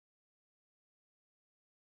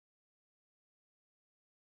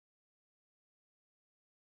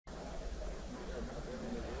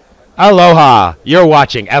Aloha! You're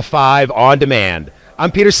watching F5 On Demand.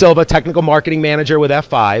 I'm Peter Silva, Technical Marketing Manager with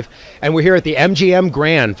F5, and we're here at the MGM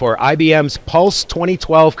Grand for IBM's Pulse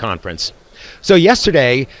 2012 conference. So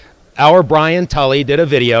yesterday, our Brian Tully did a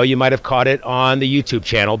video. You might have caught it on the YouTube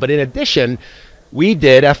channel, but in addition,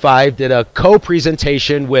 F5 did a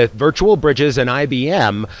co-presentation with Virtual Bridges and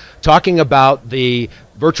IBM talking about the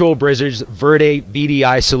Virtual Bridges Verde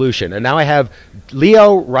VDI solution. And now I have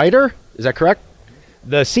Leo Reiter, is that correct?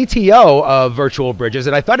 The CTO of Virtual Bridges,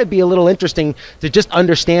 and I thought it'd be a little interesting to just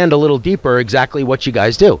understand a little deeper exactly what you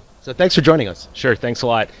guys do. So thanks for joining us. Sure, thanks a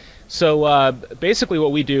lot. So basically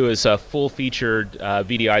what we do is a full-featured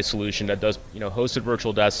VDI solution that does hosted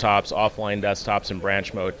virtual desktops, offline desktops, and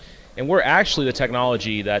branch mode. And we're actually the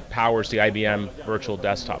technology that powers the IBM virtual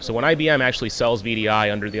desktop. So when IBM actually sells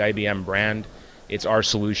VDI under the IBM brand, it's our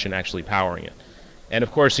solution actually powering it. And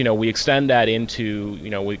of course, we extend that into,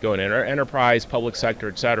 we go into enterprise, public sector,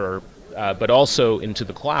 et cetera, but also into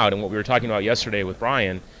the cloud. And what we were talking about yesterday with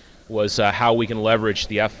Brian was how we can leverage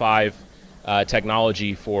the F5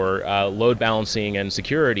 technology for load balancing and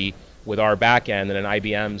security with our backend and an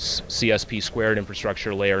IBM's CSP squared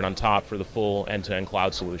infrastructure layered on top for the full end-to-end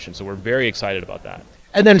cloud solution. So we're very excited about that.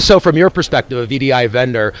 And then, so from your perspective, a VDI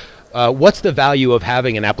vendor, what's the value of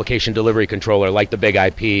having an application delivery controller like the Big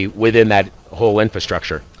IP within that whole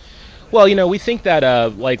infrastructure? Well, we think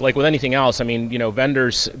that like with anything else, I mean,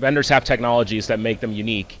 vendors have technologies that make them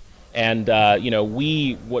unique. And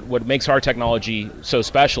what makes our technology so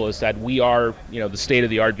special is that we are the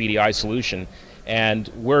state-of-the-art VDI solution. And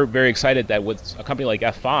we're very excited that with a company like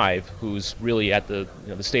F5, who's really at the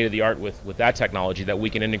the state-of-the-art with that technology, that we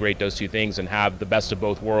can integrate those two things and have the best of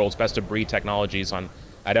both worlds, best of breed technologies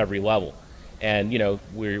at every level. And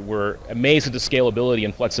we're amazed at the scalability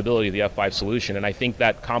and flexibility of the F5 solution, and I think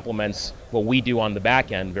that complements what we do on the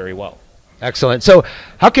back end very well. Excellent. So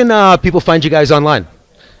how can people find you guys online?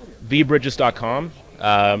 vbridges.com.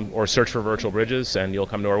 Or search for Virtual Bridges and you'll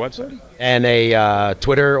come to our website. And a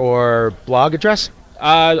Twitter or blog address?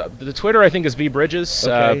 The Twitter I think is vbridges,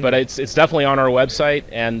 okay. But it's definitely on our website,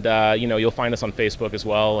 and you'll find us on Facebook as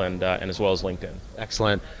well, and as well as LinkedIn.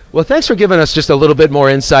 Excellent. Well, thanks for giving us just a little bit more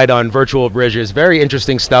insight on Virtual Bridges. Very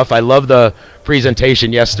interesting stuff. I love the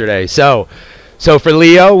presentation yesterday. So for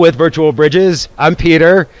Leo with Virtual Bridges, I'm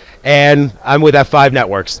Peter, and I'm with F5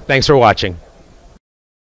 Networks. Thanks for watching.